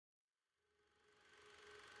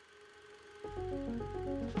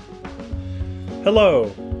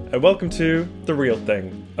Hello, and welcome to The Real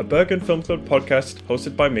Thing, a Bergen Filmklubb podcast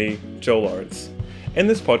hosted by me, Joe Lawrence. In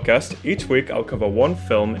this podcast, each week I'll cover one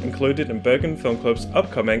film included in Bergen Filmklubb's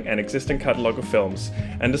upcoming and existing catalogue of films,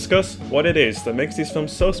 and discuss what it is that makes these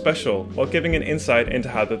films so special while giving an insight into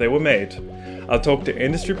how they were made. I'll talk to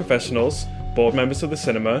industry professionals, board members of the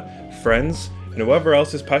cinema, friends, and whoever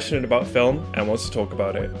else is passionate about film and wants to talk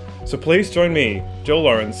about it. So please join me, Joe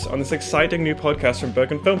Lawrence, on this exciting new podcast from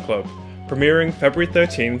Bergen Filmklubb. Premiering February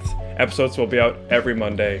 13th, episodes will be out every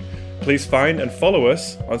Monday. Please find and follow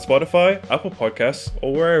us on Spotify, Apple Podcasts,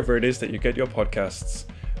 or wherever it is that you get your podcasts.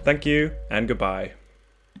 Thank you, and goodbye.